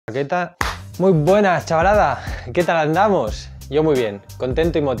¿Qué tal? Muy buenas, chavalada. ¿Qué tal andamos? Yo muy bien,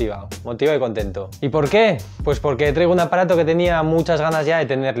 contento y motivado. Motivado y contento. ¿Y por qué? Pues porque traigo un aparato que tenía muchas ganas ya de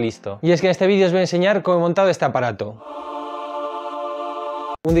tener listo. Y es que en este vídeo os voy a enseñar cómo he montado este aparato.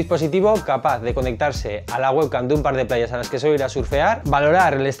 Un dispositivo capaz de conectarse a la webcam de un par de playas a las que suelo ir a surfear,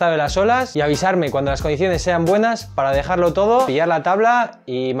 valorar el estado de las olas y avisarme cuando las condiciones sean buenas para dejarlo todo, pillar la tabla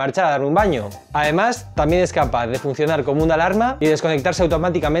y marchar a darme un baño. Además, también es capaz de funcionar como una alarma y desconectarse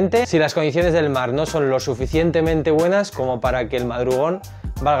automáticamente si las condiciones del mar no son lo suficientemente buenas como para que el madrugón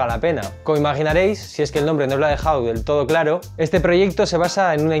valga la pena. Como imaginaréis, si es que el nombre no os lo ha dejado del todo claro, este proyecto se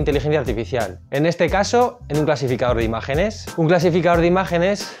basa en una inteligencia artificial. En este caso, en un clasificador de imágenes. Un clasificador de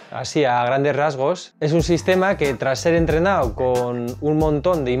imágenes, así a grandes rasgos, es un sistema que tras ser entrenado con un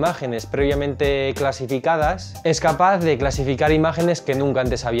montón de imágenes previamente clasificadas, es capaz de clasificar imágenes que nunca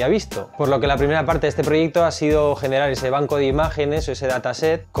antes había visto. Por lo que la primera parte de este proyecto ha sido generar ese banco de imágenes o ese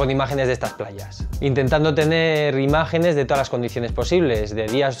dataset con imágenes de estas playas, intentando tener imágenes de todas las condiciones posibles,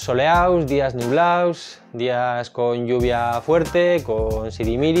 de días soleados, días nublados, días con lluvia fuerte, con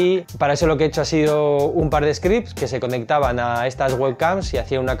sirimiri. Para eso lo que he hecho ha sido un par de scripts que se conectaban a estas webcams y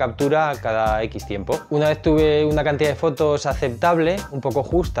hacían una captura cada X tiempo. Una vez tuve una cantidad de fotos aceptable, un poco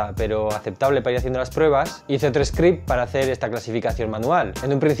justa, pero aceptable para ir haciendo las pruebas, hice otro script para hacer esta clasificación manual.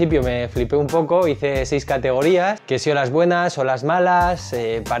 En un principio me flipé un poco, hice 6 categorías, que si olas buenas, olas malas,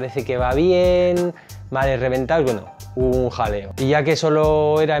 parece que va bien, mares reventados, bueno, un jaleo. Y ya que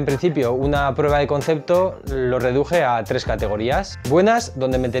solo era en principio una prueba de concepto, lo reduje a 3 categorías. Buenas,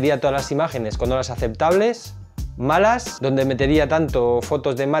 donde metería todas las imágenes con olas aceptables. Malas, donde metería tanto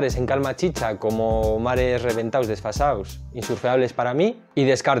fotos de mares en calma chicha como mares reventados, desfasados, insurfeables para mí. Y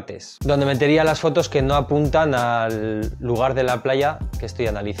descartes, donde metería las fotos que no apuntan al lugar de la playa que estoy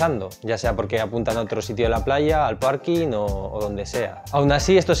analizando, ya sea porque apuntan a otro sitio de la playa, al parking o donde sea. Aún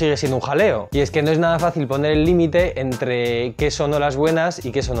así, esto sigue siendo un jaleo, y es que no es nada fácil poner el límite entre qué son olas buenas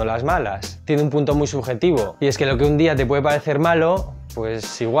y qué son olas malas. Tiene un punto muy subjetivo, y es que lo que un día te puede parecer malo,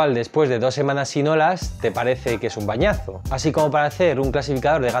 pues igual después de 2 semanas sin olas te parece que es un bañazo. Así como para hacer un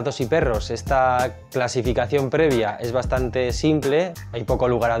clasificador de gatos y perros, esta clasificación previa es bastante simple, hay poco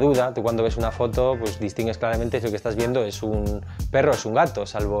lugar a duda. Tú cuando ves una foto pues distingues claramente si lo que estás viendo es un perro o es un gato,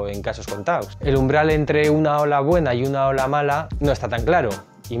 salvo en casos contados. El umbral entre una ola buena y una ola mala no está tan claro,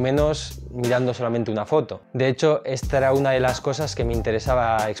 y menos mirando solamente una foto. De hecho, esta era una de las cosas que me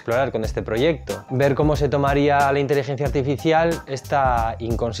interesaba explorar con este proyecto. Ver cómo se tomaría la inteligencia artificial esta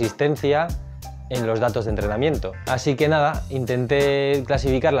inconsistencia en los datos de entrenamiento. Así que nada, intenté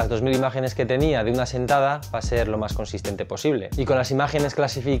clasificar las 2000 imágenes que tenía de una sentada para ser lo más consistente posible. Y con las imágenes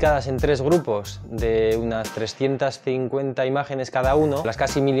clasificadas en 3 grupos de unas 350 imágenes cada uno, las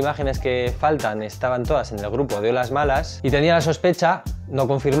casi 1000 imágenes que faltan estaban todas en el grupo de olas malas, y tenía la sospecha no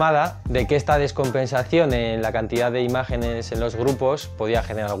confirmada de que esta descompensación en la cantidad de imágenes en los grupos podía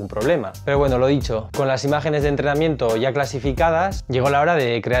generar algún problema. Pero bueno, lo dicho, con las imágenes de entrenamiento ya clasificadas, llegó la hora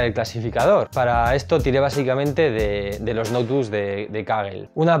de crear el clasificador. Para esto tiré básicamente de los notebooks de Kaggle.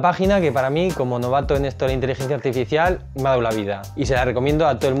 Una página que para mí, como novato en esto de la inteligencia artificial, me ha dado la vida. Y se la recomiendo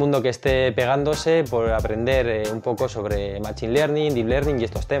a todo el mundo que esté pegándose por aprender un poco sobre Machine Learning, Deep Learning y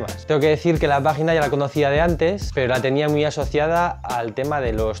estos temas. Tengo que decir que la página ya la conocía de antes, pero la tenía muy asociada al tema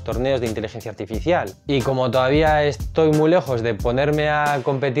de los torneos de inteligencia artificial. Y como todavía estoy muy lejos de ponerme a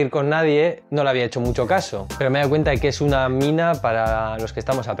competir con nadie, no le había hecho mucho caso. Pero me he dado cuenta de que es una mina para los que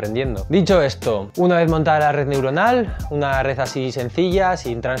estamos aprendiendo. Dicho esto, una vez montada la red neuronal, una red así sencilla,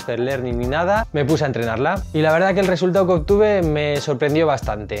 sin transfer learning ni nada, me puse a entrenarla. Y la verdad que el resultado que obtuve me sorprendió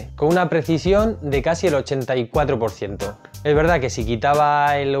bastante, con una precisión de casi el 84%. Es verdad que si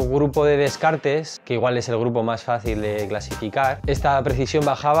quitaba el grupo de descartes, que igual es el grupo más fácil de clasificar, esta precisión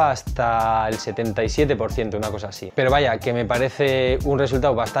bajaba hasta el 77%, una cosa así. Pero vaya, que me parece un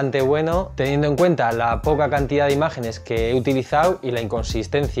resultado bastante bueno, teniendo en cuenta la poca cantidad de imágenes que he utilizado y la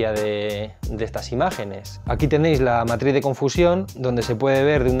inconsistencia de estas imágenes. Aquí tenéis la matriz de confusión, donde se puede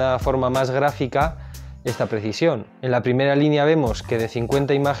ver de una forma más gráfica esta precisión. En la primera línea vemos que de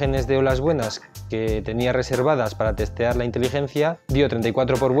 50 imágenes de olas buenas que tenía reservadas para testear la inteligencia, dio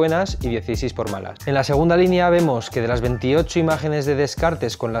 34 por buenas y 16 por malas. En la segunda línea vemos que de las 28 imágenes de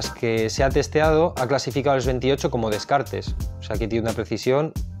descartes con las que se ha testeado, ha clasificado los 28 como descartes, o sea que tiene una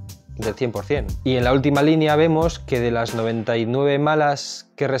precisión del 100%. Y en la última línea vemos que de las 99 malas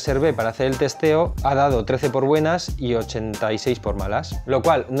que reservé para hacer el testeo, ha dado 13 por buenas y 86 por malas, lo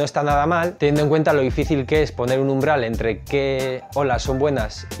cual no está nada mal, teniendo en cuenta lo difícil que es poner un umbral entre qué olas son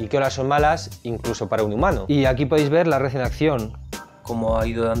buenas y qué olas son malas, incluso para un humano. Y aquí podéis ver la red en acción, cómo ha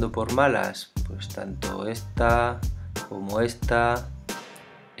ido dando por malas, pues tanto esta como esta,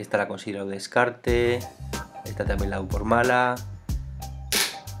 Esta la considero descarte, esta también la doy por mala,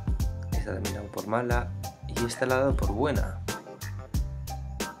 esta también la doy por mala y esta la doy por buena.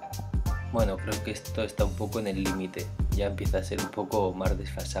 Bueno, creo que esto está un poco en el límite, ya empieza a ser un poco más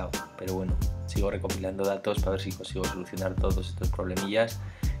desfasado, pero bueno, sigo recopilando datos para ver si consigo solucionar todos estos problemillas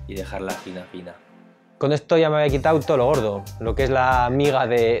y dejarla fina. Con esto ya me había quitado todo lo gordo, lo que es la miga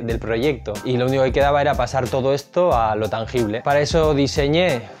del proyecto, y lo único que quedaba era pasar todo esto a lo tangible. Para eso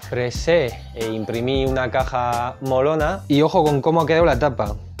diseñé, fresé e imprimí una caja molona, y ojo con cómo ha quedado la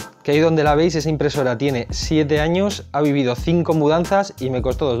tapa. Que ahí donde la veis, esa impresora tiene 7 años, ha vivido 5 mudanzas y me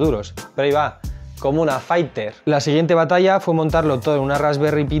costó 2 duros. Pero ahí va, como una fighter. La siguiente batalla fue montarlo todo en una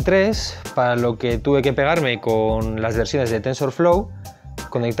Raspberry Pi 3, para lo que tuve que pegarme con las versiones de TensorFlow,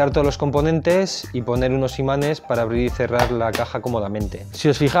 conectar todos los componentes y poner unos imanes para abrir y cerrar la caja cómodamente. Si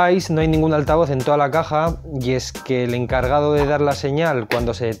os fijáis, no hay ningún altavoz en toda la caja, y es que el encargado de dar la señal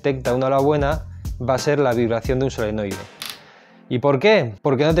cuando se detecta una ola buena va a ser la vibración de un solenoide. ¿Y por qué?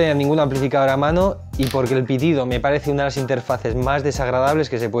 Porque no tenía ningún amplificador a mano y porque el pitido me parece una de las interfaces más desagradables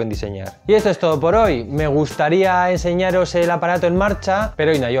que se pueden diseñar. Y esto es todo por hoy. Me gustaría enseñaros el aparato en marcha,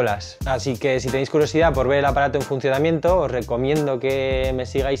 pero hoy no hay olas. Así que si tenéis curiosidad por ver el aparato en funcionamiento, os recomiendo que me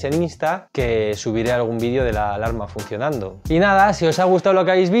sigáis en Insta, que subiré algún vídeo de la alarma funcionando. Y nada, si os ha gustado lo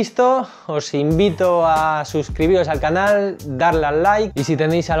que habéis visto, os invito a suscribiros al canal, darle al like, y si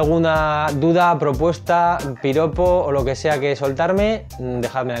tenéis alguna duda, propuesta, piropo o lo que sea que soltarme,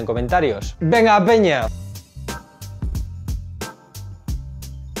 dejadmela en comentarios. ¡Venga, peña!